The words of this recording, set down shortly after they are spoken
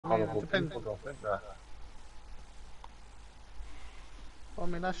horrible people, don't think there. I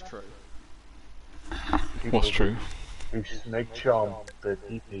mean, that's true. What's true? Who snake charm the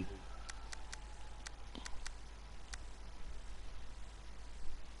DP.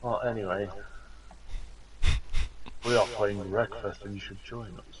 Well, anyway, we are playing Wreckfest and you should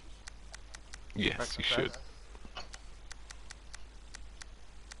join us. Yes, you should.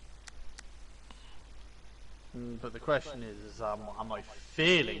 But the question is am I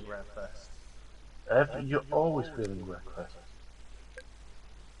feeling Wreckfest? You're always feeling Wreckfest.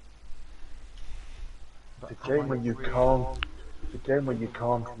 The game when you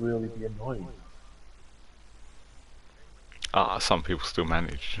can't really be annoyed. Ah, some people still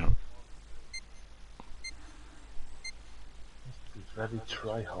manage, you know. Be very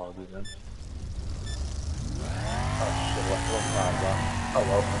try-hardy then. Oh shit, that. Oh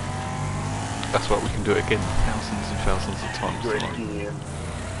well. That's why we can do it again thousands and thousands of times. Do it again.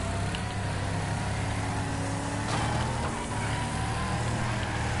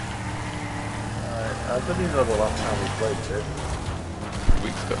 I don't even know the last time we played this. 3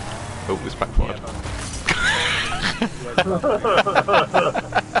 weeks ago. Oh, it's backfired.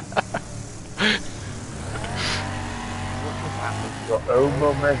 Your own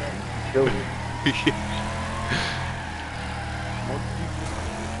momentum killed you.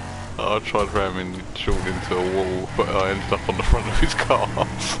 I tried ramming Sean into a wall, but I ended up on the front of his car.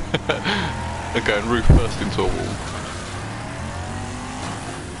 And going roof first into a wall.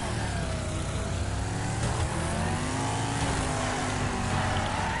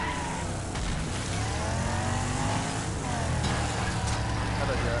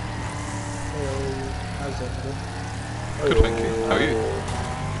 Good, thank you. How are you?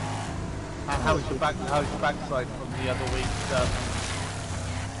 How's your backside from the other week's?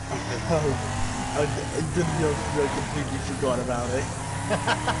 I completely forgot about it.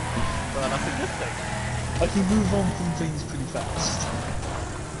 Well, that's a good thing. I can move on from things pretty fast.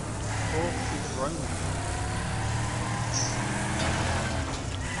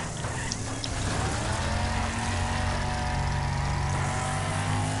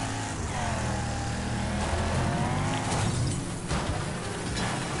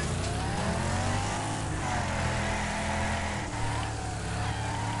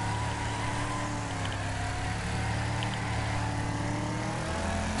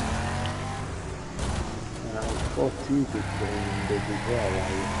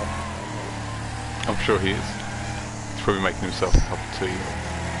 I'm sure he is. He's probably making himself a cup of tea.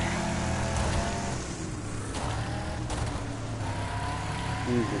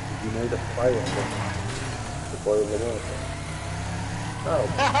 Jesus, you made a fire to boil the water. Oh.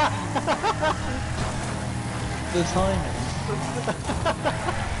 The timing.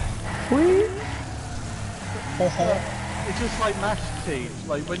 It's just like mashed teams.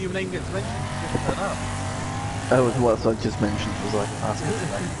 Like when your name gets mentioned, you just turn up. That was what I just mentioned, was like asking for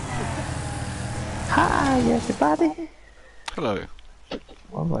that. Hi everybody! Hello.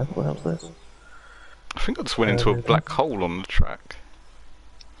 Alright, what else is this? I think I just went into a black hole on the track.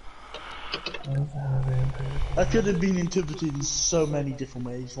 That could have been interpreted in so many different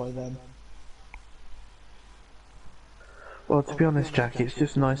ways by them. Well, to be honest, Jack, it's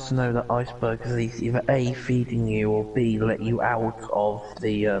just nice to know that Iceberg is either A, feeding you, or B, let you out of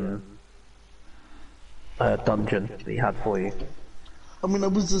the dungeon that he had for you. I mean, I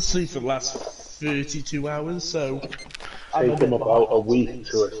was asleep for the last 32 hours, so... Take him about a week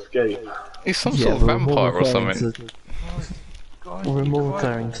to escape. He's some sort of vampire or something. We're more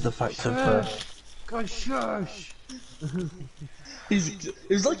referring to the fact of... Guys, shush!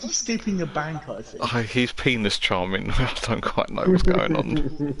 It's like escaping a bank, I think. Oh, he's penis charming. I don't quite know what's going on.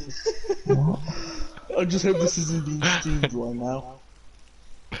 What? I just hope this isn't being streamed right now.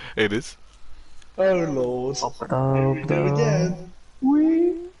 It is. Oh lord. Here we go again.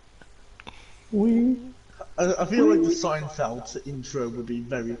 I feel like the Seinfeld intro would be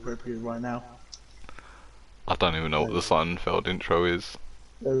very appropriate right now. I don't even know what the Seinfeld intro is.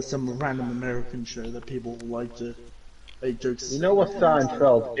 There's some random American show that people like to make jokes. You know what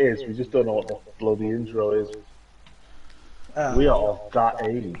Seinfeld is, we just don't know what the bloody intro is. We are of that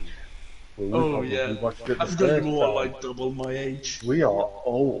age. Oh yeah, I forgot you all like double my age. We are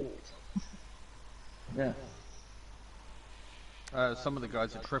old. Yeah. Some of the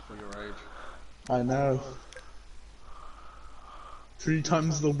guys are triple your age. I know. 3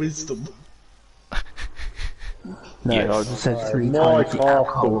 times the wisdom. No, Yes. I just said 3 more times the half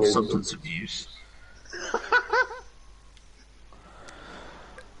alcohol the substance abuse.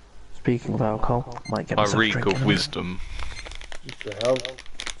 Speaking of alcohol, might get I myself reek drinking of a wisdom. What the hell?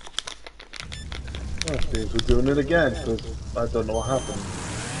 Oh, it seems we're doing it again, because I don't know what happened.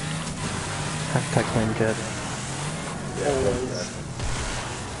 Hashtag blame Jed.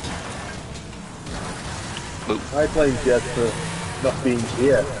 I blame Jed for not being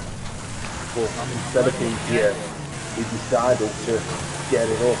here, but instead of being here, he decided to get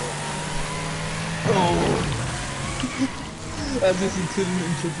it up. As if he couldn't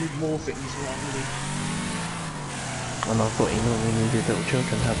introduce more things wrongly. And I thought he normally needed little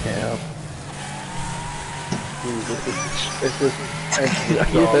children to help get up. It was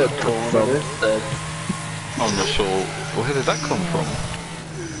You heard Corza. I'm not sure. Where did that come from?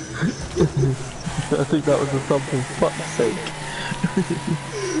 I think that was a something fuck's sake.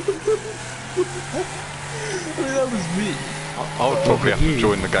 I mean, that was me. I would probably have to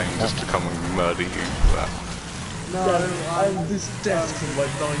join the game just to come and murder you for that. No, I'm this desk from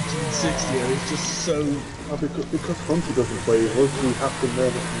like 1960. I was just so. because Hunter doesn't play with us, we have to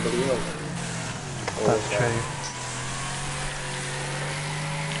murder somebody else. That's true.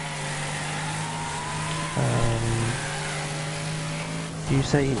 You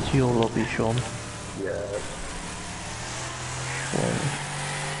say it's your lobby, Sean? Yeah.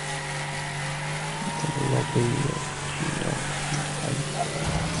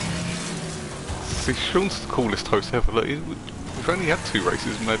 See, Sean's the coolest host ever. Look, we've only had 2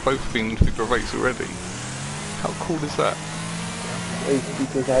 races and they've both been figure of 8s already. How cool is that? It's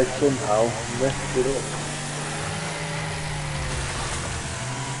because I somehow messed it up.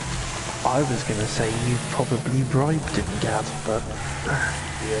 I was gonna say you probably bribed him, Gab, but...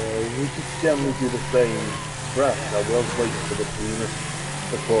 Yeah, we just generally do the same track. I was waiting for the penis,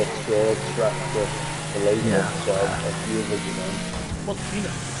 the pork sword track, the laser, Yeah. so I feel that, you know. What's peanut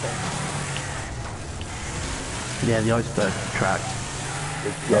for? Yeah, the iceberg track.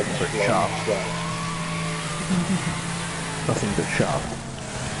 It's Nothing but long sharp. track. Nothing but sharp.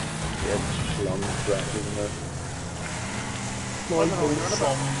 Yeah, it's a long track, isn't it? Like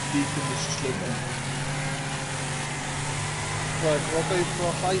from deep in the sliver. Right, I'll go for a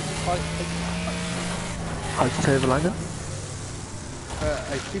Heights Overlander? a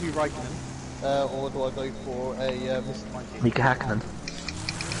Kimi Raikkonen, or do I go for a Mr. Mikey? Mika Hakkinen.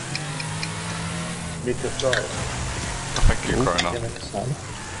 Mika Sal. Thank you, growing up.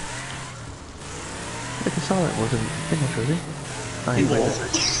 Mika Silent wasn't finished, was he? Oh, He was.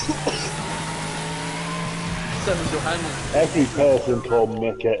 So was Johannes. Every person called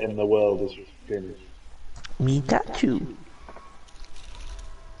Mika in the world is finished. Mikachu.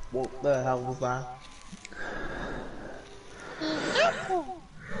 What the hell was that?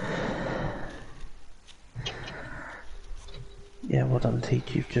 Yeah, well done,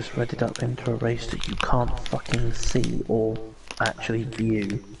 Teach. You've just read it up into a race that you can't fucking see or actually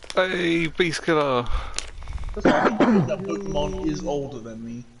view. Hey, Beast Killer! That Pokemon is older than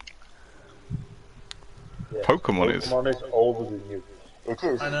me. Yeah. Pokemon is. Pokemon is older than you. It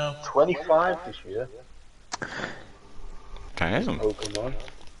is. I know. 25 this year. Damn. Pokemon.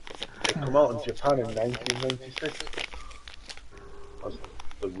 It came out in Japan in 1996. That's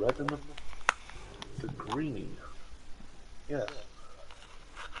the red and the green. Yeah.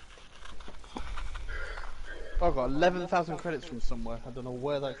 I've got 11,000 credits from somewhere. I don't know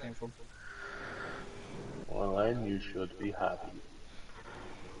where that came from. Well, then you should be happy.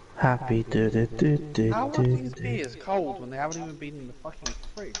 Happy do do do do How are do these do. beers cold when they haven't even been in the fucking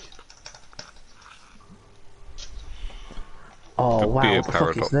fridge? Oh The wow, beer what the fuck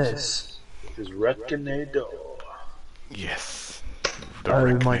is paradox. this? It is Reckonado. Yes. The Oh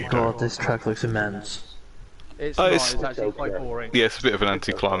my Wreckfest. god, this track looks immense. It's Oh, not, it's- it's actually quite okay. boring. Yeah, it's a bit of an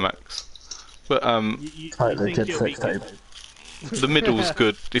anticlimax. But You Like the think Dead it'll be Sex tape. good? the middle's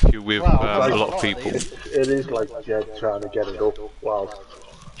good if you're with Wow, a that's lot a of people. It is like Jed trying to get it up whilst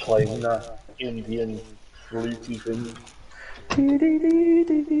playing that Indian flutey thing. I don't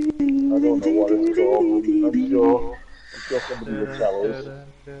know what it's called. I'm sure somebody will tell us.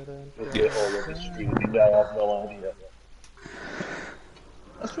 If we're all over streaming, I have no idea.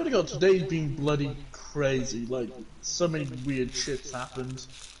 I swear to God, today's been bloody crazy. Like, so many weird shits happened.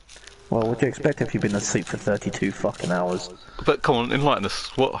 Well, what do you expect if you've been asleep for 32 fucking hours? But come on, enlighten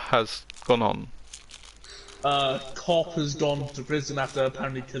us. What has gone on? Cop has gone to prison after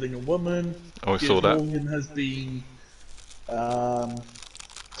apparently killing a woman. Oh, I saw that. Morgan has been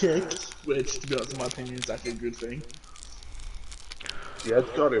kicked, which, to be honest, in my opinion, is actually a good thing. Jed's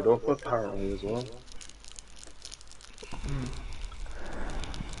got it up apparently as well.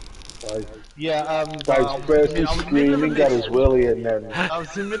 Like, Yeah, like first he's screaming at his willy and then I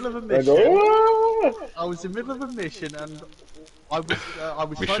was in the middle of a and mission. go, "Ah!" I was in the middle of a mission and I was trying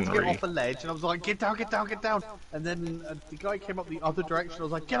to get Missionary. off a ledge and I was like, get down, get down, get down. And then the guy came up the other direction. I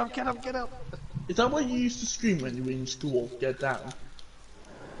was like, get up, get up, get up. Is that what you used to scream when you were in school? Get down.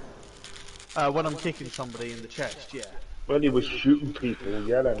 When I'm kicking somebody in the chest, yeah. When he was shooting people,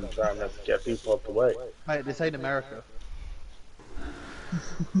 yelling and trying to get people out the way. Mate, this ain't America.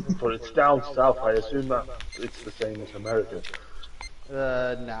 But it's down south, I assume that it's the same as America.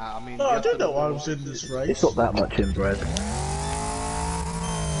 Nah, I mean... No, you I have don't to know look why I at was in this It's race. not that much inbred.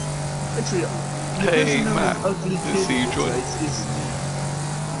 Actually, the Hey, person known Matt. as Ugly Good to Kid see you in this join. race is me.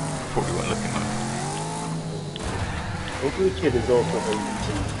 Probably weren't looking though. Ugly Kid is also a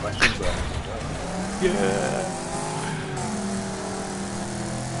smashing brand. Yeah.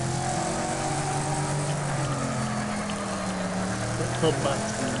 Not Matt,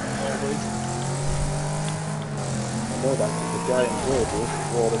 always. I know that because the guy in Georgia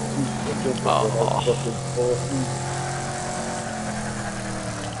wore a two-foot jumper for about fucking 4 seasons.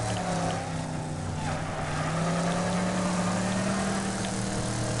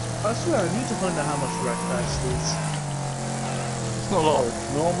 I swear, I need to find out how much Wreckfest is. It's not a lot. It's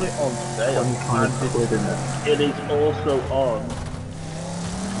normally on sale, 25 quid in it. it is also on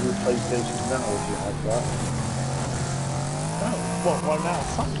your PlayStation Now if you have that. Oh, what, right now?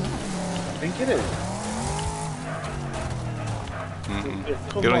 Fuck no. I think it is. It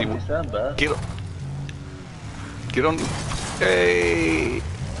comes Get on on your- December. Get on. Hey!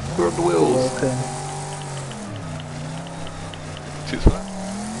 We're on the wheels. Welcome. Cheers for that.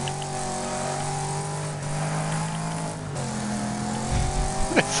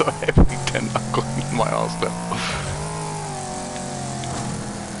 It's so heavy, 10 knuckle in my arse now.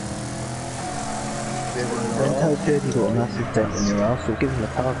 Don't tell Jed you got a massive dent in your ass, or give him a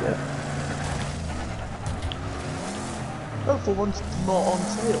target. Oh, for once, it's not on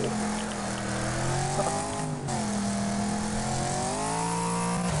sale.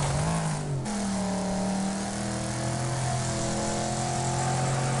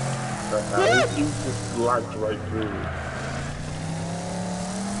 You just lagged right through.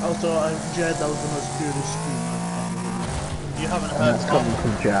 Also, Jed, that was the most cutest scream I've You haven't And heard that's coming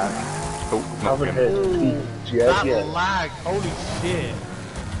from Jack. Oh, not Haven't again. hit Pete Jed that yet. lag! Holy shit!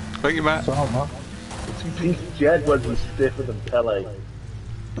 Thank you, Matt. So, man. Pete Jed was he stiffer than Pele.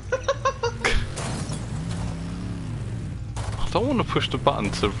 I don't want to push the button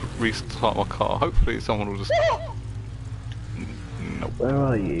to restart my car. Hopefully someone will just... Nope. Where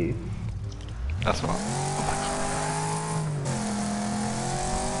are you? That's right.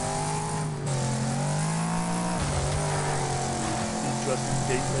 interesting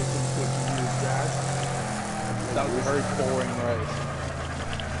gameplay from the point of view of Dad. That was a very boring race.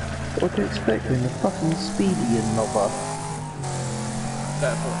 What do you expect when you're fucking speedy and knobber?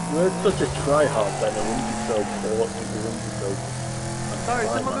 Fair point. You're such a tryhard then, it wouldn't be so bored, it wouldn't be so... No,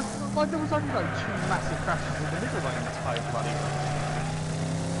 it's like there was only like 2 massive crashes in the middle of the entire bloody race.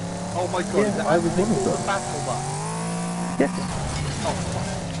 Oh my god, Yeah, is that I was actually one of called them. a battle bus? Yes. Oh fuck.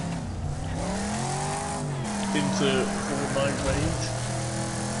 Into Fortnite rage.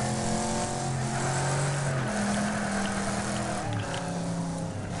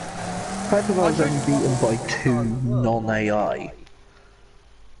 The fact that I was only beaten by 2 non-AI.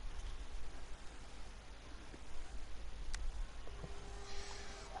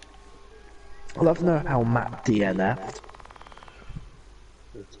 I'd love to know how Matt DNF'd.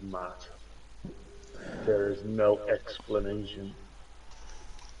 It's Matt. There is no explanation.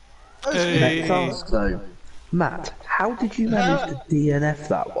 Next task though. Matt, how did you manage to DNF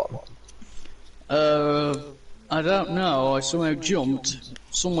that one? I don't know. I somehow jumped.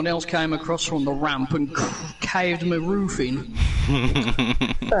 Someone else came across from the ramp and caved my roof in.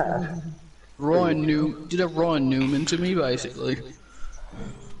 Fair. Did a Ryan Newman to me, basically.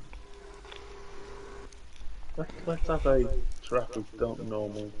 Let's have a track we don't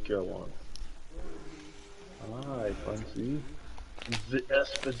normally go on. I fancy the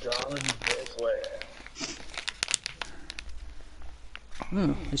Espadalen this way.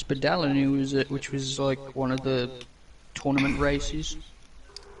 This Pedalini was it, which was like one of the tournament races.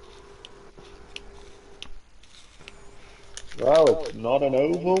 Well, it's not an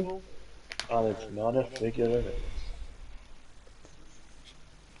oval, and it's not a figure of eight.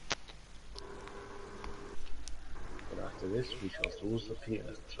 But after this, we shall lose the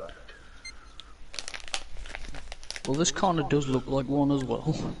peanut track. Well, this kind of does look like one as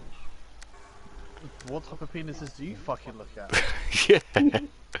well. What type of penises do you fucking look at? Yeah.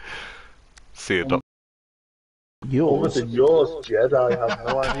 See you, Doc. What Yours? was it yours, Jed? I have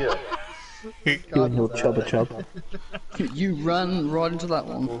no idea. You and your chubba chub. You ran right into that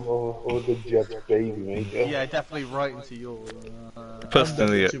one. Or the Jed's baby maker. Yeah, definitely right into your...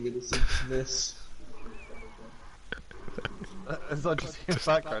 Personally, Too innocent to this. As I just hear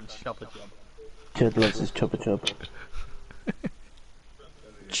background, chubba jump. Jed loves his chubba chub.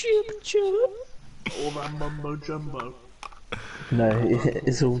 Chip chip. All that mumbo jumbo. No,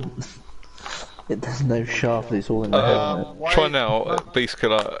 it's all. There's no shaft. It's all in the helmet. Try now, Beast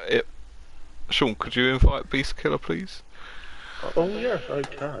Killer. Sean, could you invite Beast Killer, please? Oh yes, I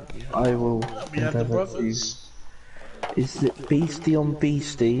can. Yeah. I will. We have the endeavour to. brothers. Is it Beastie on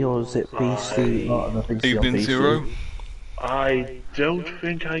Beastie or is it Beastie on Beastie on Evening Beastie? Zero. I don't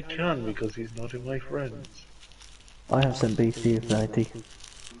think I can because he's not in my friends. I have sent Beastie with 90.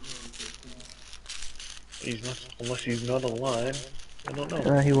 He's not, unless he's not online. I don't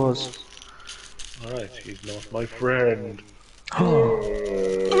know. He was. Alright, he's not my friend.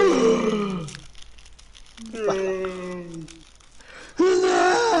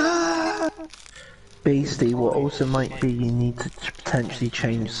 Beastie, what also might be you need to potentially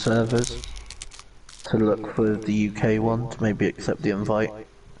change servers to look for the UK one to maybe accept the invite.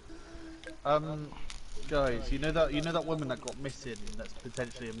 Guys, you know that woman that got missing. That's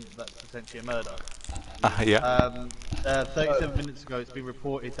potentially a murder. Yeah. 37 minutes ago, it's been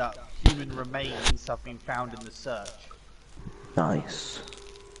reported that human remains have been found in the search. Nice.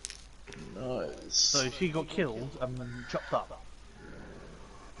 Nice. So she got killed and chopped up.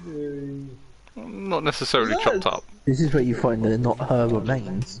 Not necessarily chopped up. This is where you find they're not her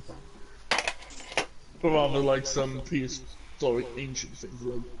remains. But rather like some prehistoric ancient things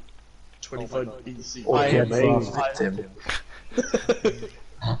like 25 BC. Or she had amazed. last victim.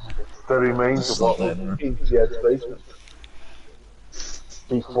 The remains of what was in Jed's basement.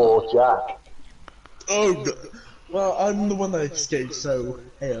 Before Jack. Oh, God. Well, I'm the one that escaped, so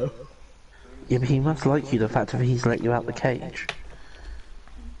heyo. Yeah, but he must like you, the fact that he's let you out the cage.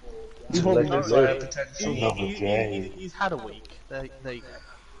 He's probably Let knows me I know. have potential. He's had a week. There you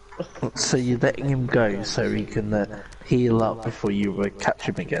go. So you're letting him go so he can heal up before you catch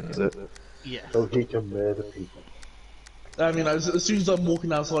him again, is it? Yeah. So he can murder people. I mean, as soon as I'm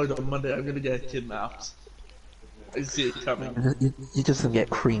walking outside on Monday, I'm gonna get kidnapped. I see it coming. You're just gonna get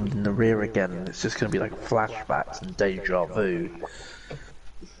creamed in the rear again, and it's just gonna be like flashbacks and deja vu.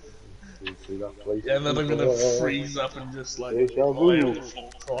 You see that place? Yeah, and then I'm gonna freeze up and just like lie Deja on vu. the floor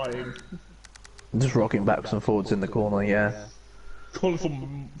crying. Just rocking backwards and forwards in the corner, yeah.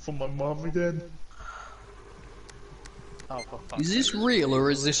 Calling for my mum again. Oh, for fuck's Is this real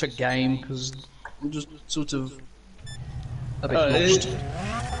or is this a game? Because I'm just sort of a bit It, lost. it,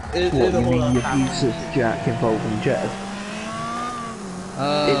 What, it, you mean all the happened. abuse of Jack involving Jed?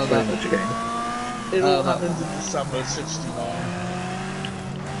 It's very much a game. It all happened in December '69.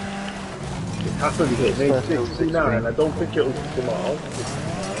 It happened in 69. I don't think it was tomorrow.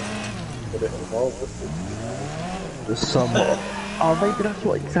 69. But it involved the 69. The summer. Oh, maybe that's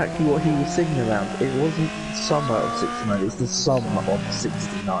exactly what he was singing around. It wasn't summer of 69, it's the summer of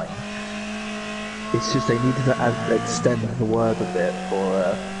 69. It's just they needed to extend the word a bit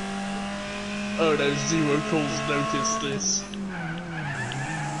for, Oh no, Zero Calls noticed this.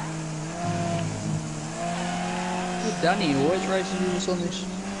 Danny always raises with us on this.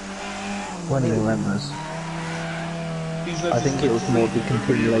 when he remembers. He's I think it was more the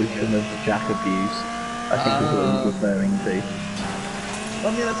continuation of the Jack abuse. I think is what he was referring to. I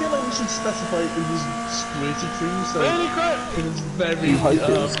mean, I feel like we should specify it was squirty cream, so it was very. You hope it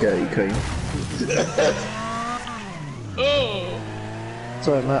was Skirty Cream. Oh!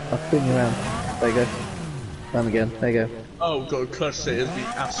 Sorry Matt, I'll spin you around. There you go. Round again, there you go. Oh god, Clutch State has been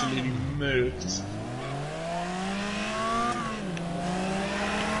absolutely murked.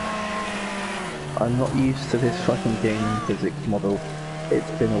 I'm not used to this fucking game physics model. It's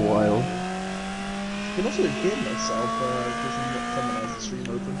been a while. You can also hear myself, just not coming as the stream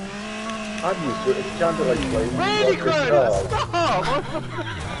open. I'm used to it. It's kind of like playing. Really, like Chris? guitar. Stop!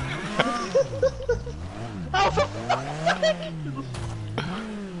 Oh, for fuck's sake!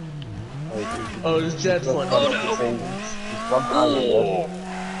 Oh, it's Jed flying. Oh!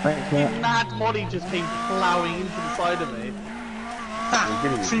 Thanks Matt. Mad Molly just came plowing into the side of me.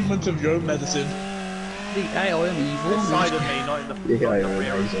 Treatment of your own medicine. The AI am evil. This side of me, not in the, Yeah, not in I the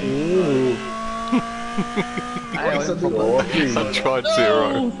rear of me. Ooh. I tried Zero.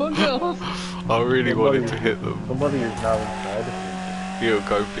 Oh, fuck off. I really wanted to hit them. Somebody is now inside of me. You'll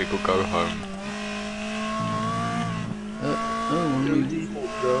go big or go home. Oh,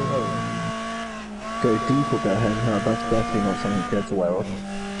 Go home. Go deep or go home. No, that's definitely not something to get aware of.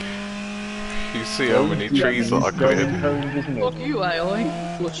 You see how many trees that I Going cleared? home, isn't it? fuck you, AI.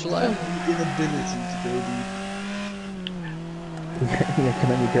 Flush low. Inability to go deep. Yeah,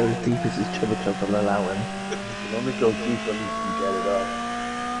 can only go as deep as his chubba chubba will allow him. You can only go deep when you can get it up.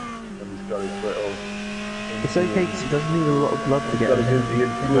 And he's got his little... It's okay because he doesn't need a lot of blood to He's get got to him. use the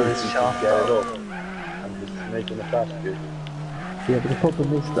influence to get it up. And just making a basket. Yeah, but the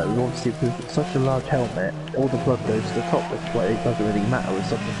problem is though, obviously with such a large helmet, all the blood goes to the top, which is why it doesn't really matter with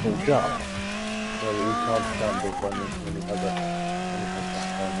such a small jump. Well, he can't stand up when he has that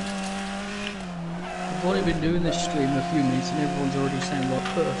helmet. I've only been doing this stream a few minutes and everyone's already saying like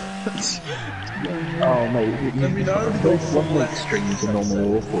perfect. Oh mate, I mean, I only got those full 1 week left streams are sex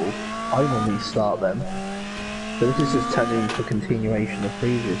normally awful. I normally start them. But this is just telling for continuation of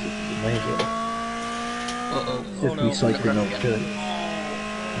previous, which is amazing. Uh-oh. It's just recycling old jokes.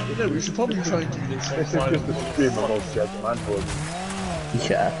 You know, we should probably try and do this on This is Friday. just a stream about Jed's manhood.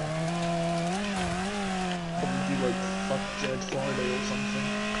 Yeah. Probably do like Fuck Jed Friday or something.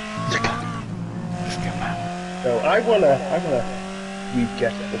 No, I wanna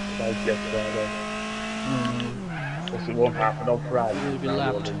re-guess this about Jed Friday. Because it won't happen on Friday. You'll be Now we're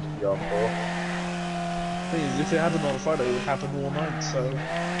lapped. into the encore. Thing is, if it happened on Friday, it would happen all night, so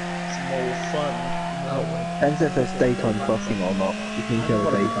it's more fun. Oh, well. Depends if there's daytime fucking or not. You can go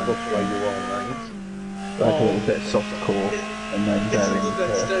What a daytime. fuck by you all night. Like a little bit of soft core, and then go It's the into...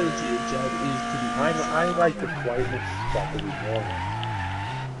 dexterity of Jed is pretty I like the quietness Saturday morning.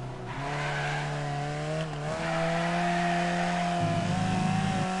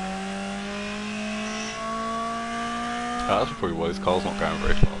 That's probably why this car's not going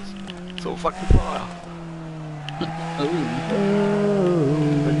very fast. It's all fucking fire. Oh.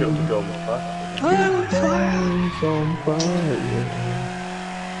 They go to go fast. Flames on fire.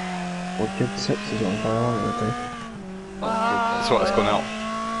 Or Jed Sex is on fire, aren't they? That's why it's gone out.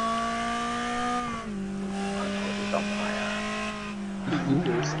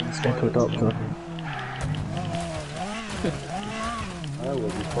 Let's go to a doctor. I will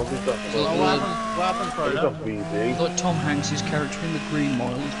be probably got What happened, probably Frodo? got BD. Like Tom Hanks' character in The Green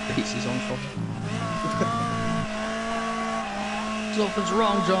Mile, his piss is on fire. Something's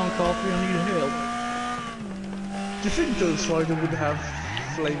wrong, John Coffey, I need help. Do you think Ghost Rider would have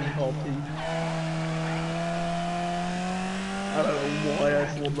flaming harpoon? I don't know why I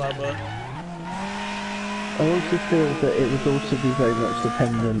thought that, but I also feel that it would also be very much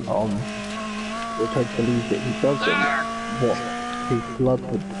dependent on, which I believe that he doesn't, what his blood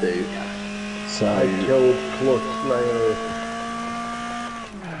would do. So, I killed Clutch Slayer.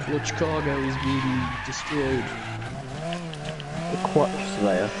 Clutch cargo is being destroyed. the Quatch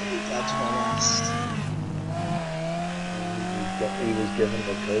Slayer. that's my last. He was given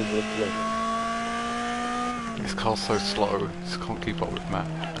the Cobra Clutch. This car's so slow, just can't keep up with Matt.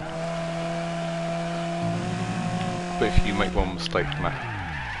 But if you make one mistake, Matt.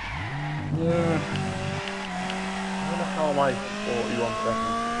 Yeah. I wonder how am I 41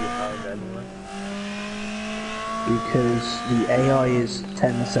 seconds behind anyway? Because the AI is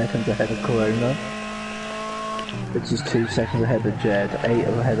 10 seconds ahead of Corona, which is 2 seconds ahead of Jed, 8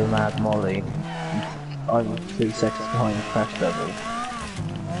 ahead of Mad Molly. I'm 3 seconds behind Crash Devil.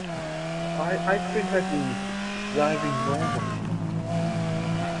 I think I've been driving normal.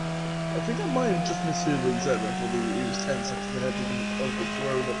 I think I might have just misheard what he said. I thought he was 10 seconds ahead of the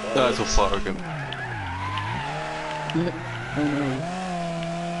Corona. No, it's all fire again. Oh no.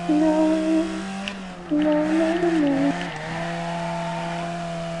 Oh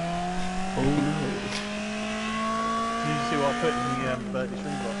no. Did you see what I put in the Birdie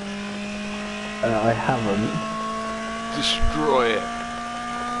stream box? I haven't. Destroy it.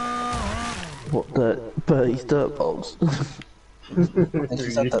 What, Bertie's dirt balls?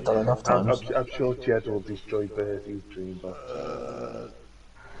 She's had that done enough times. I'm sure Jed will destroy Bertie's dream box.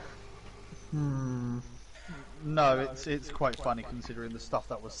 No, it's quite funny considering the stuff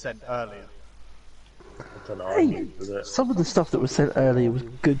that was sent earlier. I don't know, Hey, some of the stuff that was sent earlier was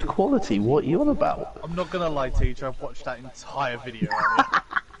good quality. What are you on about? I'm not gonna lie, teacher. I've watched that entire video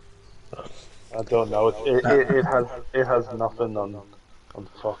earlier. I don't know. It has nothing on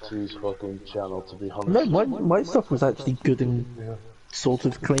Foxy's fucking channel, to be honest. No, my stuff was actually good and sort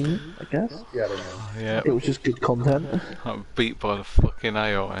of clean, I guess. Yeah, I don't know. Yeah, It was just good content. I'm beat by the fucking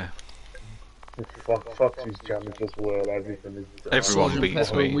AI. Foxy's channel just where everything is. Everyone Sergeant beats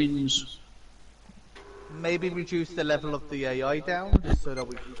Pepper me. wins. Maybe reduce the level of the AI down, just so that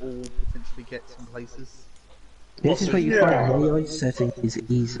we can all potentially get some places. This is where you find the AI setting is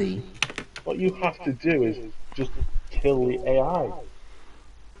easy. What you have to do is just kill the AI.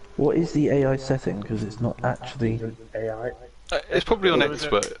 What is the AI setting? Because it's not actually... AI. It's probably on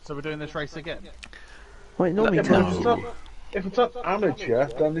expert. So we're doing this race again. Well, it normally If tells it's you. not, if it's not amateur,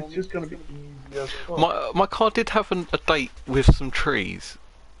 then it's just going to be easy as fuck. My car did have a date with some trees.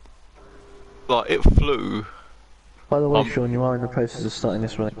 Like, it flew. By the way, Sean, you are in the process of starting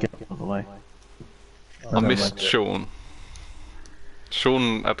this run again, by the way. I missed Sean.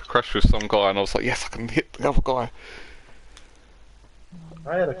 Sean had a crash with some guy and I was like, yes, I can hit the other guy.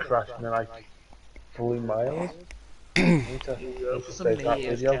 I had a crash and then I flew miles. I need to save that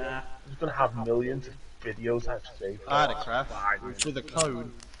video. I'm just gonna have millions of videos I've saved. I had a crash. Fine. With a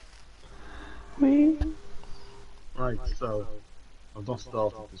cone. Right, so I've not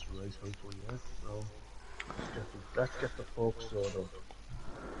started this race hopefully yet, so let's get the fork sword up.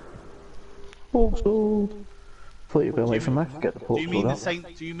 Fork sword. Thought you were going to wait for Mac to get the Do fork you sword mean the up.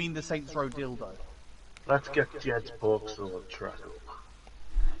 Saint? Do you mean the Saints Row dildo? Let's get Jed's fork sword track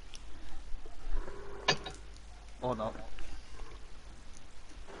up. Or not?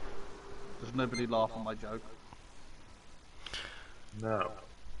 Does nobody laugh at my joke? No.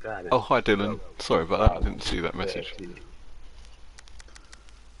 That is Oh, hi Dylan. Sorry about that, I didn't see that message.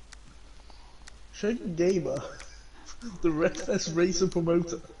 Shaggy Gamer, the Wreckfest racer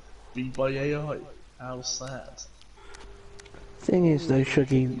promoter, beat by AI. How sad. Thing is though,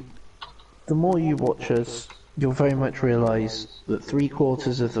 Shuggy, the more you watch us, you'll very much realise that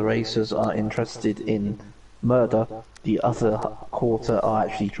 3/4 of the racers are interested in murder, the other quarter are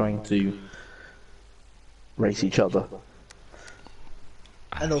actually trying to race each other.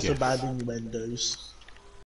 And also Yes. bad innuendos.